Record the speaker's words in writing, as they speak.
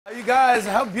You guys,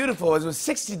 how beautiful. It was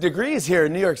 60 degrees here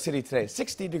in New York City today.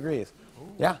 60 degrees. Ooh.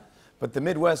 Yeah. But the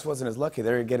Midwest wasn't as lucky.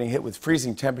 They were getting hit with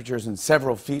freezing temperatures and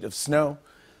several feet of snow.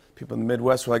 People in the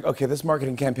Midwest were like, okay, this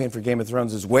marketing campaign for Game of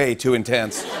Thrones is way too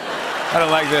intense. I don't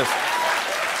like this.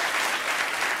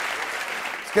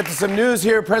 Let's get to some news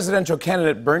here. Presidential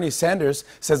candidate Bernie Sanders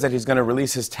says that he's going to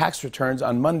release his tax returns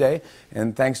on Monday.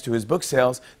 And thanks to his book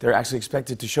sales, they're actually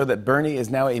expected to show that Bernie is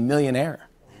now a millionaire.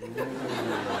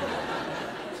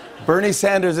 Bernie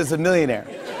Sanders is a millionaire.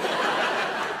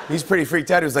 He's pretty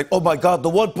freaked out. He was like, oh my God, the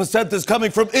 1% is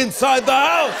coming from inside the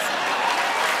house.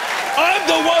 I'm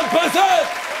the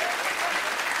 1%.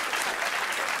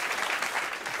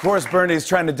 Of course, Bernie's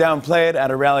trying to downplay it at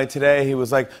a rally today. He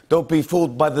was like, don't be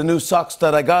fooled by the new socks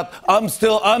that I got. I'm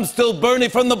still Bernie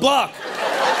from the block.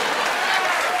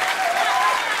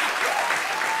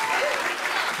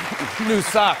 New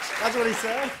socks. That's what he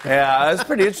said? Yeah, it's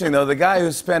pretty interesting, though. The guy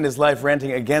who spent his life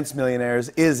ranting against millionaires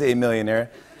is a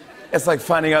millionaire. It's like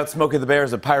finding out Smokey the Bear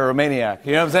is a pyromaniac.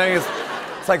 You know what I'm saying?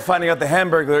 It's like finding out the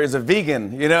Hamburglar is a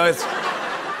vegan. You know, it's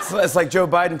like Joe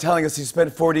Biden telling us he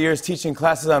spent 40 years teaching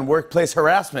classes on workplace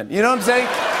harassment. You know what I'm saying?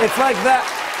 It's like that.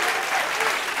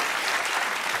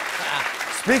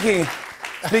 Speaking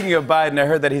of Biden, I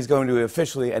heard that he's going to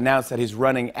officially announce that he's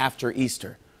running after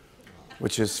Easter,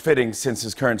 which is fitting since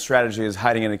his current strategy is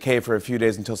hiding in a cave for a few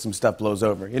days until some stuff blows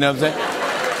over. You know what I'm saying?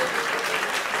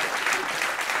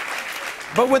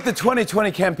 But with the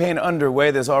 2020 campaign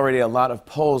underway, there's already a lot of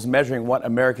polls measuring what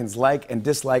Americans like and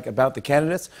dislike about the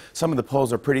candidates. Some of the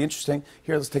polls are pretty interesting.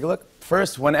 Here, let's take a look.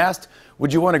 First, when asked,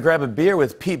 would you want to grab a beer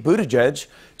with Pete Buttigieg,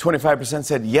 25%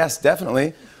 said yes,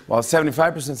 definitely, while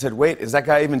 75% said, wait, is that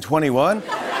guy even 21?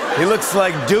 He looks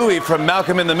like Dewey from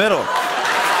Malcolm in the Middle.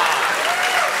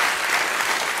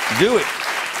 Dewey,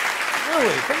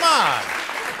 come on.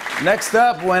 Next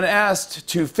up, when asked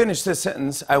to finish this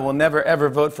sentence, I will never ever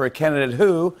vote for a candidate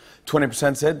who,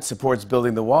 20% said supports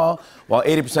building the wall, while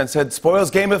 80% said spoils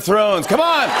Game of Thrones. Come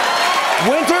on!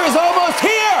 Winter is almost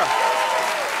here!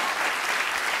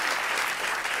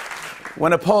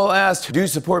 When a poll asked, do you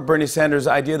support Bernie Sanders'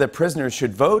 idea that prisoners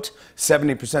should vote,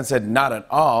 70% said not at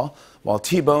all, while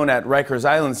T-Bone at Rikers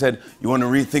Island said, you want to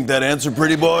rethink that answer,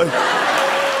 pretty boy?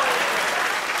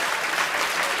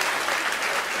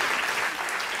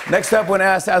 Next up, when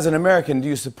asked, as an American, do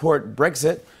you support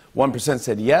Brexit? 1%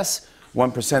 said yes,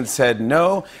 1% said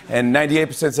no, and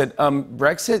 98% said,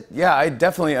 Brexit? Yeah, I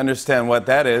definitely understand what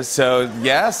that is. So,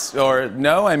 yes or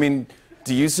no? I mean,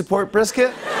 do you support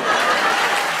brisket?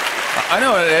 I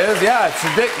know what it is. Yeah, it's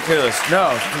ridiculous.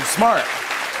 No, it's smart.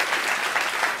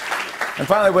 And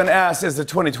finally, when asked, is the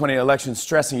 2020 election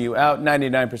stressing you out?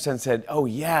 99% said, oh,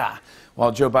 yeah.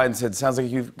 While Joe Biden said, sounds like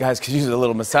you guys could use a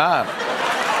little massage.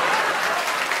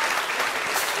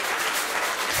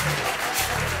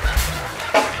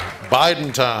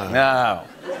 Biden time. No.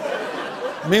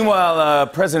 Meanwhile,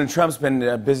 President Trump's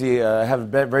been busy, have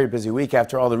a very busy week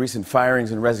after all the recent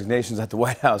firings and resignations at the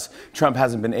White House. Trump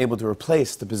hasn't been able to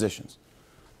replace the positions.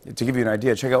 To give you an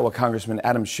idea, check out what Congressman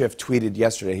Adam Schiff tweeted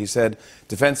yesterday. He said,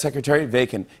 Defense Secretary,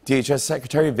 vacant. DHS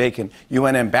Secretary, vacant.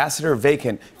 UN Ambassador,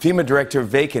 vacant. FEMA Director,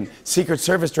 vacant. Secret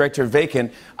Service Director,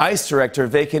 vacant. ICE Director,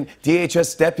 vacant.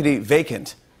 DHS Deputy,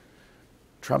 vacant.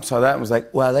 Trump saw that and was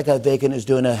like, wow, that guy vacant is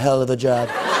doing a hell of a job.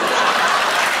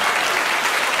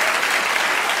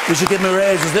 You should give him a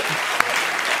raise.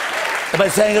 Am I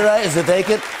saying it right? Is it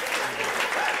vacant?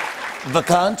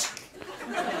 Vacant?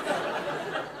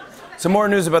 Some more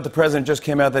news about the president just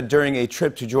came out that during a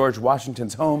trip to George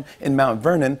Washington's home in Mount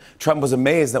Vernon, Trump was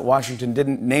amazed that Washington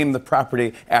didn't name the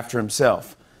property after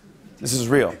himself. This is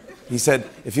real. He said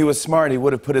if he was smart, he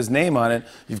would have put his name on it.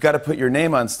 You've got to put your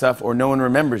name on stuff or no one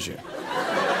remembers you.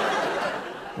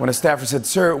 When a staffer said,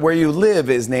 sir, where you live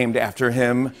is named after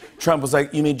him, Trump was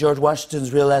like, you mean George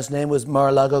Washington's real last name was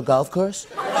Mar-a-Lago Golf Course?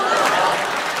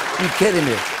 Are you kidding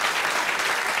me?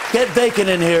 Get vacant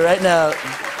in here right now.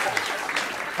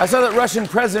 I saw that Russian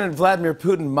President Vladimir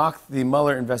Putin mocked the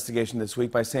Mueller investigation this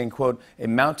week by saying, quote, a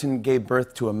mountain gave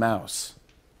birth to a mouse.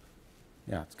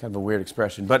 Yeah, it's kind of a weird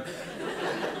expression, but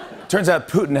turns out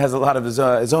Putin has a lot of his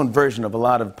own version of a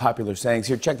lot of popular sayings.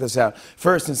 Here, check this out.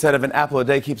 First, instead of an apple a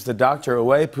day keeps the doctor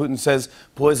away, Putin says,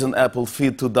 poison apple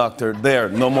feed to doctor. There,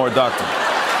 no more doctor.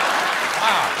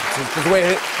 Wow.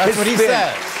 That's what he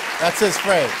says. That's his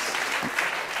phrase.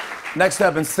 Next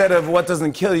up, instead of what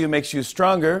doesn't kill you makes you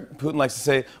stronger, Putin likes to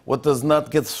say, what does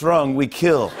not get strong, we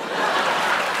kill.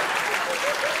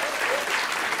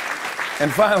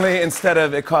 And finally, instead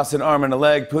of it costs an arm and a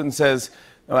leg, Putin says,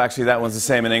 oh, actually, that one's the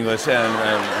same in English and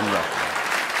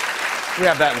we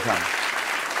have that in common.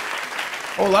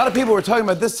 Oh, a lot of people were talking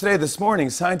about this today. This morning,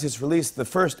 scientists released the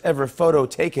first ever photo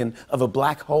taken of a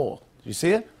black hole. Did you see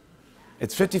it?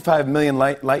 It's 55 million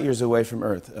light years away from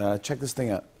Earth. Check this thing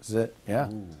out. This is it? Yeah.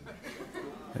 Ooh.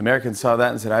 The Americans saw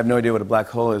that and said, I have no idea what a black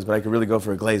hole is, but I could really go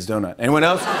for a glazed donut. Anyone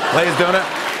else? Glazed donut?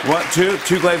 One, two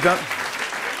glazed donuts?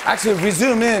 Actually, if we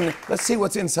zoom in, let's see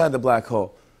what's inside the black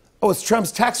hole. Oh, it's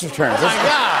Trump's tax returns. Oh, my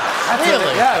God.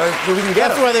 Really? Yeah, we can get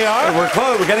That's them. where they are? We're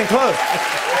close. We're getting close.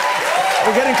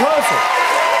 We're getting closer.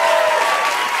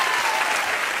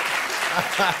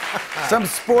 Some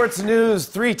sports news.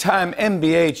 Three-time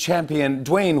NBA champion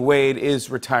Dwayne Wade is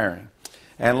retiring.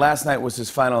 And last night was his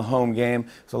final home game.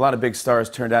 So a lot of big stars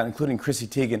turned out, including Chrissy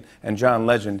Teigen and John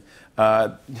Legend.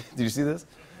 Did you see this?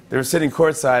 They were sitting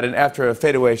courtside, and after a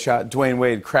fadeaway shot, Dwayne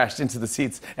Wade crashed into the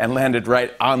seats and landed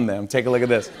right on them. Take a look at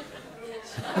this.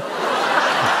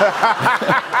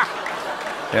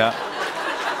 Yeah.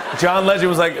 John Legend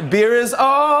was like, beer is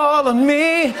all on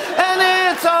me,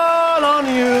 and it's all on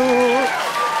you.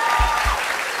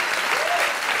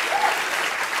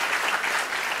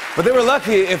 But they were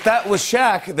lucky. If that was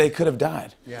Shaq, they could have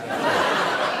died.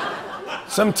 Yeah.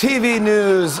 Some TV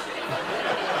news.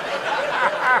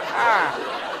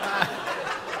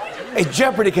 A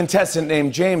Jeopardy contestant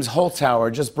named James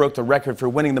Holzhauer just broke the record for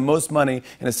winning the most money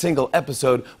in a single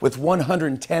episode with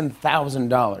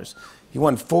 $110,000. He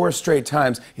won 4 straight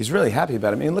times. He's really happy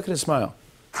about it. I mean, look at his smile.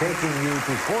 Taking you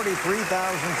to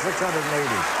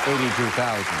 43,680,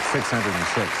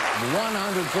 82,606,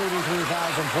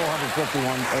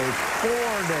 133,451, a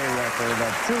 4-day record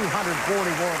of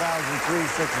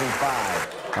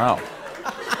 244,365. Wow.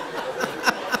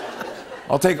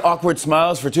 I'll take awkward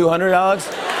smiles for 200, Alex.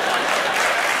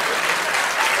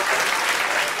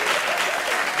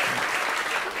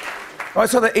 Oh, I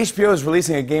saw that HBO is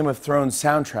releasing a Game of Thrones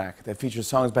soundtrack that features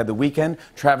songs by The Weeknd,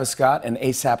 Travis Scott, and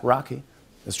A$AP Rocky.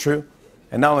 That's true.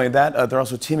 And not only that, they're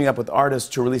also teaming up with artists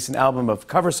to release an album of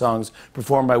cover songs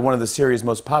performed by one of the series'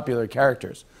 most popular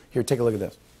characters. Here, take a look at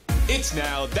this. It's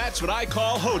now That's What I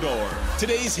Call Hodor.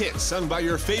 Today's hits sung by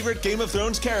your favorite Game of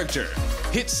Thrones character.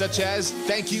 Hits such as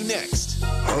Thank You Next.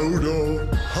 Hodor,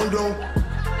 Hodor,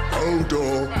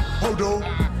 Hodor, Hodor,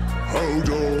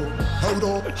 Hodor,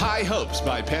 Hodor. High Hopes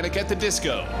by Panic at the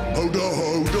Disco. Hodor,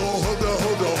 Hodor, Hodor,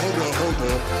 Hodor, Hodor,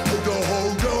 Hodor, Hodor,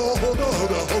 Hodor,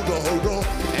 Hodor, Hodor, Hodor.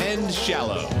 And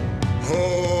Shallow.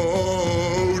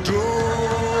 Hodor,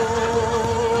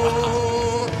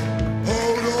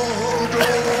 Hodor,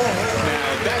 Hodor.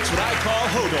 Now that's what I call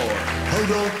Hodor.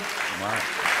 Hodor.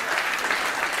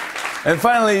 And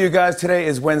finally, you guys, today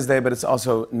is Wednesday, but it's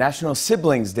also National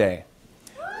Siblings Day.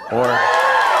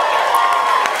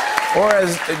 Or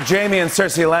as Jamie and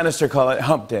Cersei Lannister call it,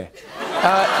 Hump Day.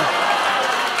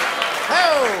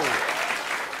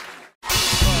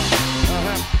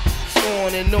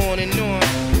 On and on and on.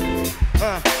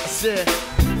 I said,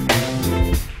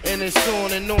 and it's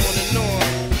on and on and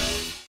on.